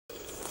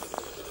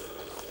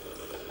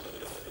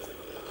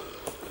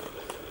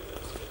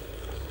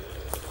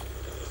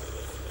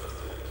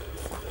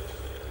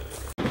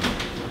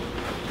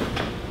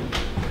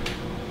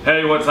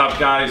Hey, what's up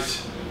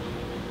guys?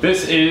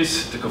 This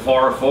is the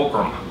Kifaru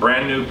Fulcrum,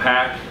 brand new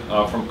pack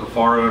from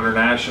Kifaru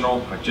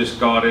International. I just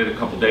got it a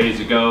couple days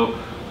ago.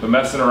 Been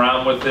messing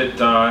around with it.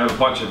 I have a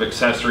bunch of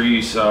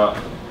accessories, stuff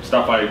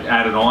I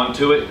added on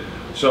to it.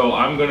 So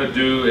I'm going to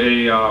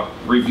do a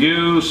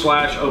review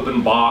slash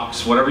open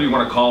box, whatever you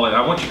want to call it.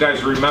 I want you guys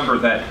to remember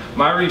that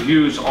my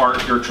reviews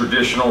aren't your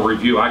traditional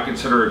review. I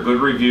consider a good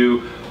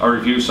review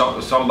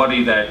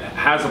somebody that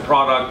has a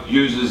product,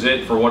 uses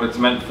it for what it's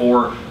meant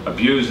for,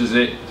 abuses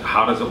it,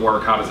 how does it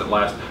work, how does it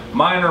last.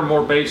 Mine are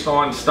more based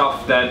on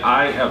stuff that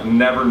I have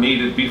never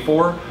needed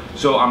before.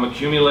 So I'm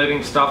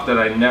accumulating stuff that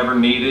I never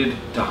needed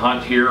to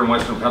hunt here in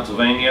Western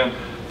Pennsylvania.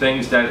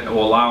 Things that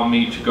will allow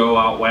me to go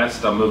out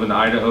west. I'm moving to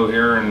Idaho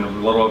here in a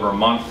little over a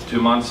month,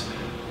 2 months,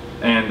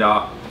 and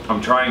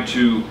I'm trying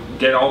to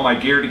get all my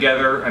gear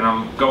together, and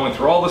I'm going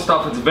through all the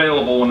stuff that's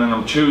available, and then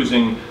I'm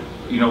choosing,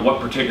 you know,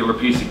 what particular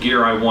piece of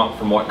gear I want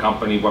from what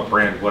company, what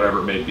brand, whatever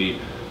it may be.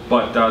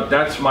 But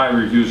that's my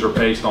reviews are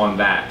based on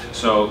that.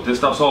 So this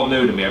stuff's all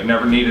new to me. I've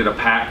never needed a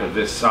pack of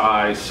this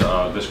size,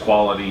 this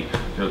quality.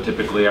 You know,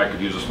 typically I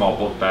could use a small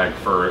book bag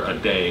for a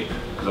day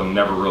because I'm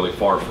never really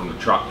far from the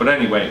truck. But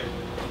anyway.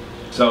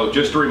 So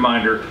just a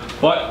reminder,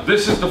 but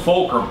this is the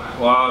Fulcrum,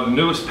 the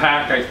newest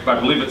pack. I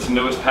believe it's the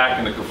newest pack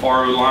in the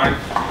Kifaru line.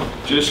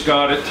 Just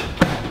got it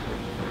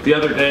the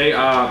other day.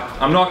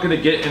 I'm not going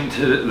to get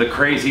into the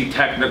crazy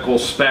technical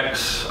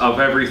specs of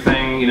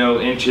everything, you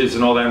know, inches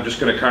and all that. I'm just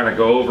going to kind of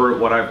go over it,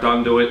 what I've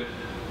done to it,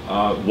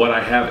 what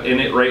I have in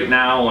it right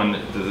now, and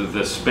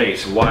the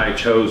space, why I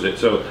chose it.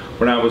 So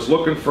when I was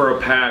looking for a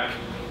pack,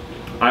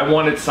 I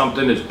wanted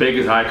something as big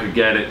as I could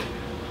get it,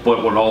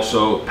 but would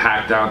also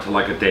pack down to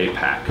like a day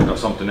pack, you know,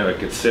 something that I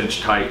could cinch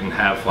tight and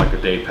have like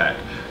a day pack.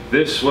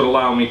 This would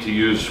allow me to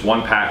use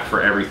one pack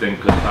for everything,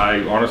 because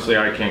honestly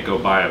I can't go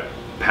buy a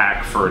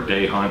pack for a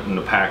day hunt and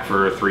a pack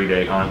for a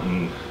 3-day hunt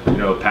and,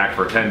 you know, a pack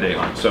for a 10-day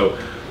hunt. So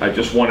I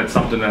just wanted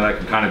something that I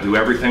could kind of do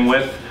everything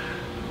with.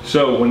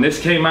 So when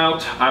this came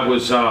out, I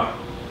was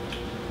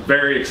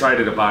very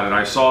excited about it.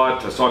 I saw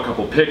it, I saw a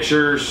couple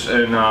pictures,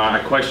 and I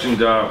questioned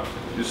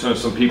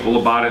some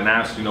people about it and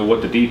asked, you know,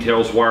 what the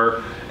details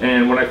were.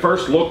 And when I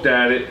first looked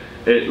at it,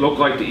 it looked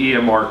like the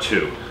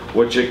EMR2,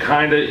 which it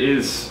kind of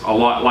is a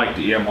lot like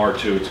the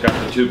EMR2. It's got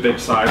the two big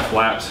side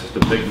flaps, the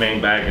big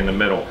main bag in the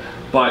middle.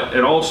 But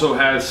it also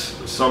has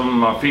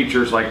some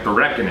features like the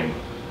Reckoning.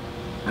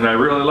 And I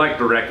really like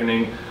the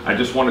Reckoning. I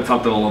just wanted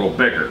something a little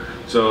bigger.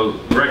 So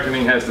the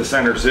Reckoning has the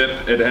center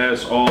zip. It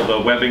has all the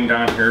webbing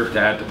down here to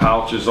add the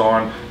pouches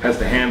on. Has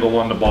the handle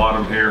on the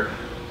bottom here.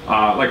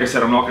 Like I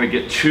said, I'm not going to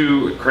get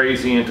too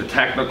crazy into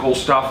technical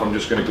stuff. I'm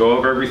just going to go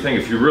over everything.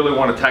 If you really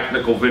want a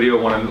technical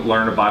video, want to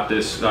learn about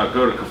this,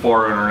 go to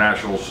Kifaru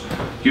International's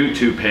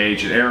YouTube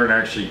page, and Aaron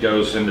actually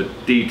goes into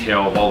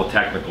detail of all the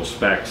technical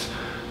specs.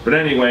 But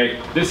anyway,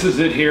 this is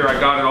it here. I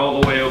got it all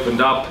the way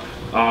opened up.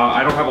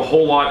 I don't have a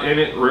whole lot in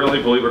it,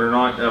 really, believe it or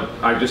not.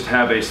 I just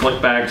have a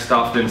slick bag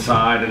stuffed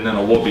inside, and then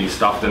a whoopee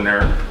stuffed in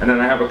there, and then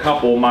I have a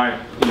couple of my,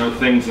 you know,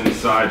 things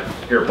inside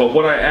here. But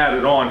what I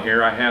added on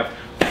here, I have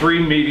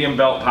 3 medium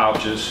belt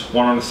pouches,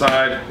 one on the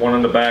side, one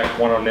on the back,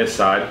 one on this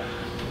side.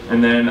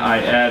 And then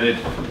I added,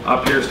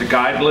 up here's the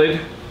guide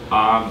lid.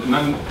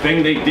 Another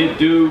thing they did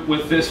do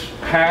with this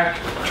pack,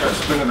 try to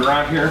spin it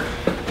around here,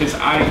 is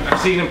I've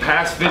seen in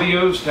past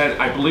videos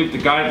that I believe the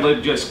guide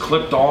lid just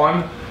clipped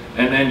on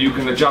and then you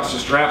can adjust the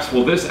straps.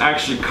 Well, this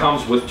actually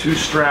comes with 2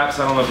 straps.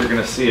 I don't know if you're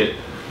gonna see it.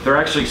 They're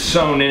actually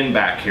sewn in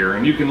back here,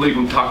 and you can leave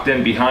them tucked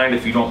in behind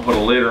if you don't put a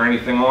lid or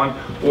anything on,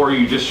 or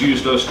you just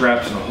use those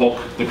straps and hook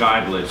the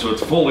guide lid. So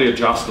it's fully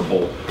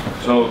adjustable.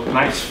 So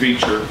nice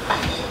feature.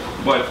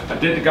 But I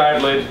did the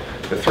guide lid,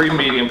 the 3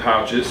 medium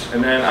pouches,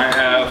 and then I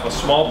have a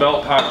small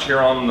belt pouch here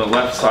on the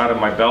left side of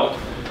my belt.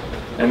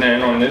 And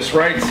then on this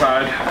right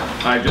side,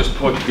 I just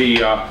put the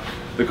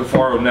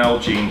Kifaru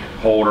Nalgene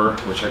holder,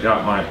 which I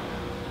got my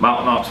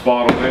Mountain Ops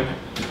bottle in.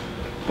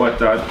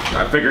 But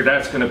I figured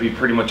that's going to be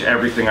pretty much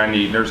everything I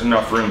need. There's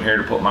enough room here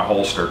to put my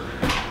holster.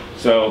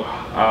 So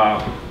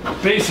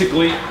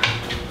basically,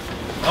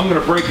 I'm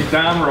going to break it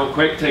down real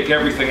quick, take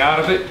everything out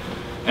of it,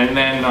 and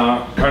then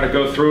kind of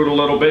go through it a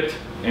little bit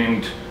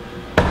and,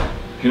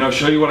 you know,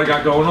 show you what I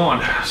got going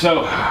on.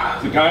 So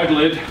the guide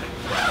lid,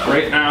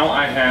 right now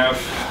I have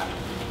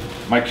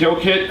my kill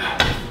kit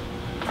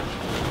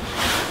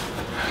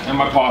and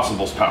my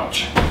possibles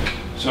pouch.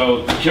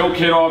 So the kill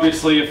kit,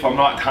 obviously, if I'm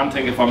not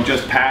hunting, if I'm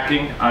just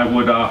packing, I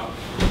would,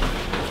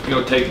 you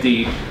know, take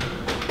the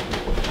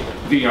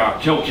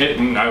kill kit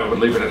and I would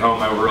leave it at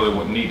home. I really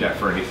wouldn't need that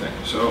for anything.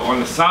 So on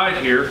the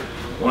side here,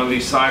 one of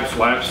these side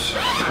flaps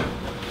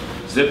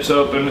zips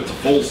open. It's a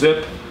full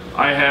zip.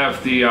 I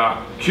have the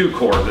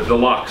Q-core, the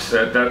deluxe.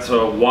 That's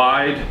a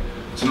wide.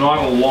 It's not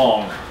a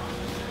long.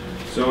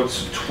 So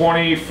it's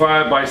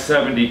 25 by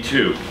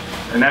 72,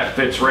 and that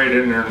fits right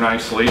in there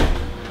nicely.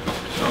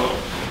 So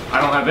I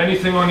don't have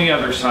anything on the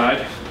other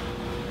side,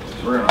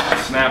 so we're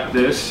gonna snap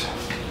this.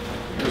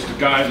 There's the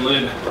guide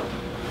lid,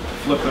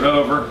 flip it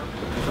over,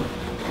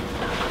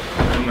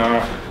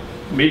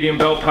 and medium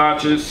belt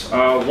pouches.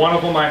 One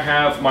of them I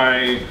have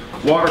my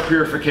water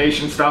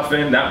purification stuff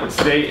in. That would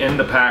stay in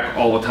the pack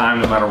all the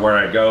time, no matter where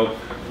I go,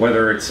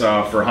 whether it's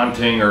for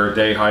hunting or a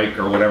day hike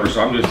or whatever.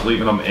 So I'm just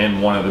leaving them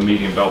in one of the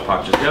medium belt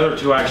pouches. The other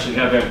two I actually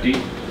have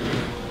empty.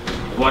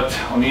 But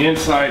on the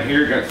inside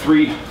here, got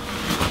 3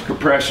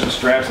 compression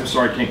straps. I'm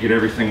sorry I can't get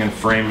everything in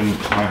frame in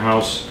my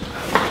house.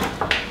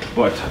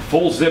 But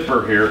full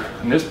zipper here,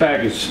 and this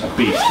bag is a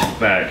beast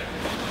bag.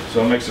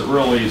 So it makes it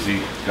real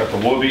easy. Got the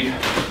Whoopee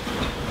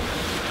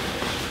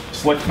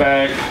slick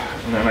bag,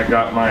 and then I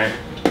got my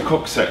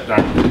cook set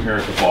down here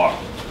at the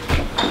bottom.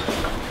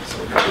 So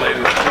we're gonna lay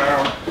this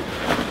down.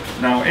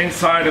 Now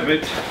inside of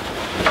it,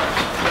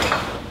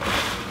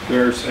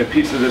 there's a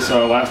piece of this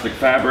elastic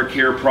fabric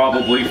here,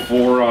 probably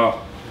for,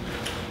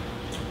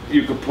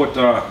 you could put,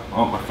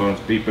 oh my phone's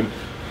beeping.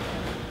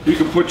 You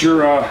could put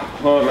your,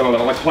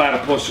 like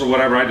platypus or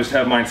whatever. I just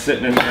have mine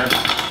sitting in there.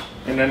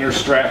 And then there's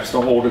straps to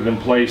hold it in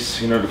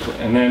place, you know,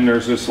 and then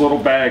there's this little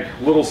bag,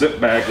 little zip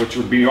bag, which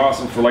would be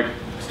awesome for like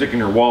sticking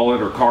your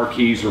wallet or car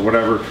keys or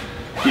whatever,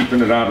 keeping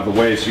it out of the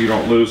way so you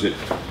don't lose it.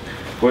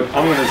 But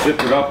I'm gonna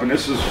zip it up, and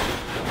this is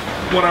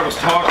what I was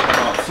talking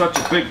about. Such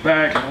a big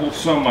bag and holds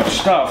so much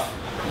stuff.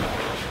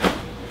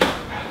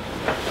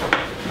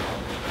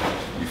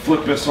 You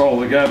flip this all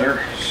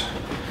together,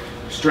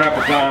 strap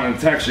it down, and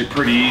it's actually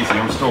pretty easy.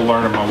 I'm still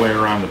learning my way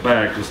around the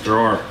bag because there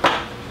are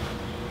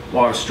a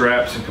lot of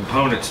straps and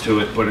components to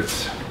it, but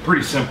it's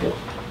pretty simple.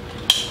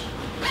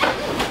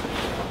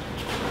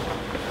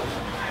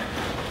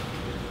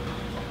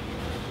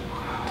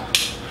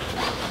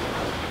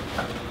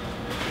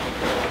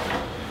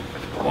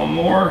 One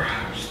more,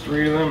 there's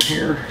 3 of them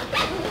here.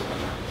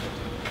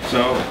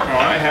 So now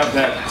I have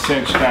that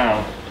cinched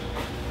down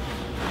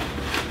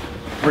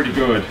pretty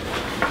good.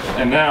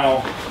 And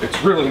now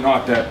it's really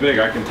not that big.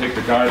 I can take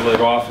the guide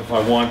lid off if I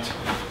want,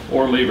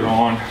 or leave it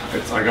on.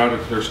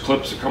 There's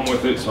clips that come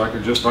with it, so I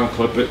can just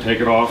unclip it, take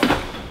it off.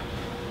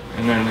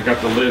 And then I got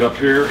the lid up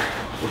here,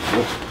 which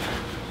will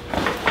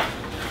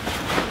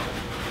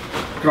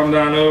come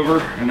down over,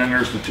 and then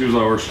there's the 2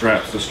 lower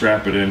straps to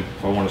strap it in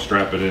if I want to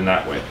strap it in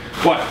that way.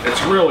 But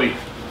it's really,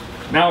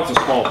 now it's a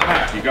small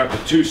pack. You got the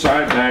 2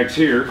 side bags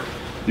here.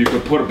 You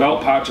could put a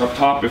belt pouch up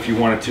top if you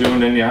wanted to, and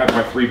then you have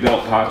my 3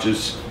 belt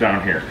pouches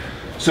down here.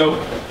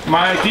 So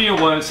my idea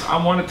was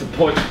I wanted to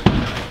put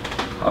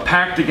a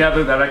pack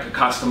together that I could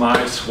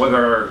customize,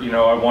 whether, you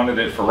know, I wanted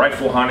it for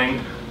rifle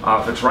hunting.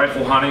 If it's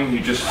rifle hunting, you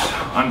just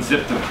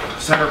unzip the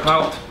center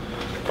belt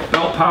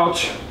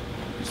pouch,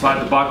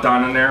 slide the butt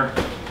down in there,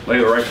 lay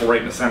the rifle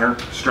right in the center,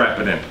 strap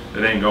it in.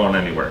 It ain't going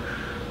anywhere.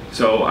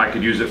 So I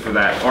could use it for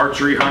that.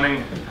 Archery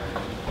hunting,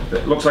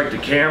 it looks like the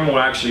cam will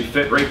actually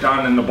fit right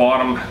down in the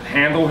bottom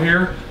handle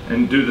here,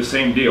 and do the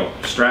same deal.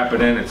 Strap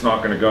it in, it's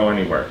not gonna go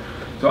anywhere.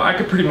 So I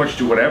could pretty much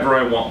do whatever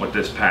I want with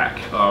this pack,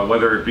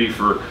 whether it be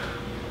for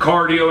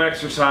cardio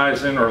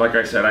exercising, or like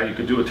I said, you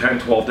could do a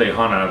 10-12 day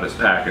hunt out of this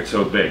pack. It's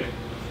so big.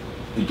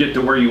 You get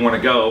to where you want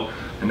to go,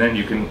 and then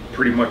you can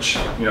pretty much,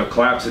 you know,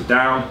 collapse it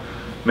down,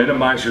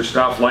 minimize your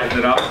stuff, lighten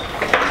it up,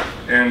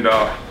 and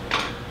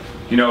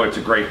you know, it's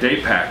a great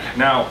day pack.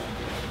 Now,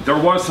 there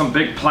was some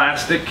big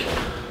plastic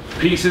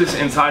pieces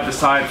inside the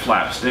side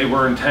flaps. They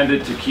were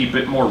intended to keep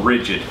it more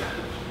rigid.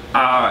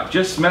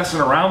 Just messing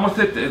around with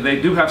it,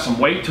 they do have some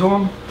weight to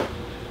them.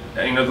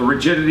 You know, the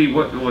rigidity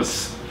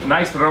was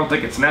nice, but I don't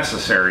think it's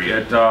necessary.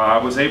 I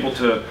was able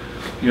to,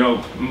 you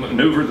know,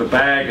 maneuver the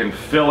bag and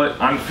fill it,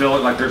 unfill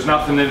it, like there's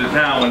nothing in it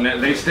now, and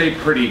they stay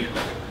pretty,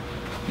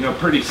 you know,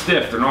 pretty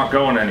stiff. They're not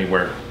going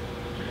anywhere.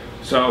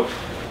 So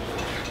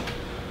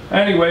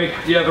anyway,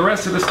 yeah, the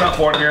rest of the stuff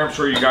on here I'm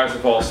sure you guys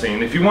have all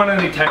seen. If you want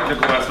any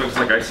technical aspects,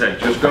 like I said,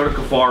 just go to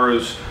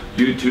Kifaru's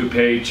YouTube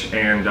page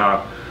and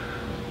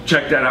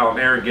check that out.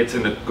 There it gets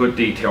into good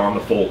detail on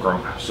the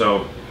Fulcrum.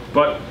 So,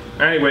 but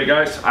anyway,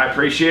 guys, I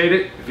appreciate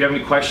it. If you have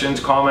any questions,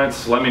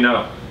 comments, let me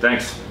know.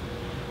 Thanks.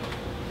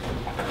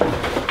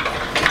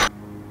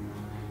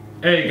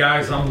 Hey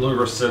guys, I'm Lou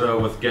Rosito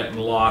with Getting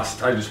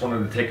Lost. I just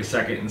wanted to take a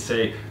second and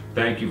say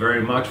thank you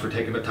very much for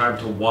taking the time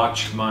to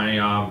watch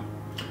my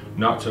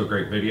not so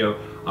great video.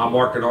 I'm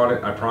working on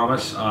it, I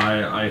promise.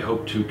 I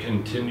hope to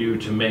continue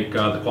to make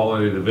the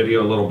quality of the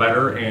video a little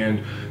better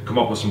and come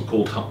up with some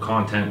cool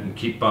content and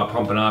keep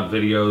pumping out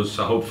videos,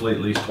 hopefully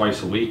at least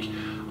twice a week.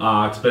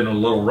 It's been a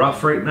little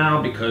rough right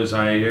now because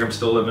I am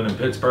still living in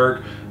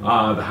Pittsburgh.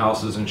 The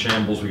house is in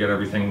shambles. We got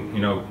everything,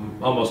 you know,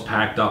 almost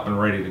packed up and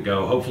ready to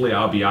go. Hopefully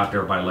I'll be out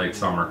there by late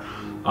summer.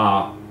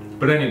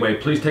 But anyway,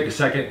 please take a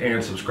second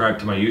and subscribe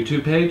to my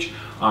YouTube page,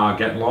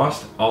 Getting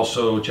Lost.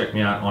 Also check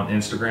me out on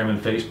Instagram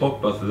and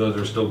Facebook. Both of those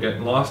are still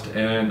Getting Lost.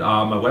 And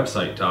my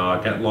website,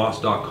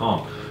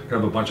 getlost.com. I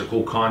have a bunch of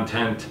cool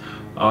content.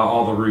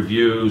 All the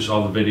reviews,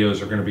 all the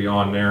videos are going to be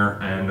on there.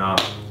 And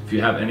if you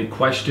have any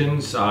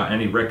questions,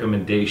 any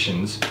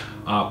recommendations,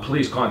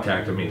 please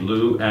contact me,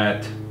 Lou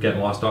at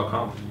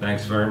getlost.com.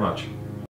 Thanks very much.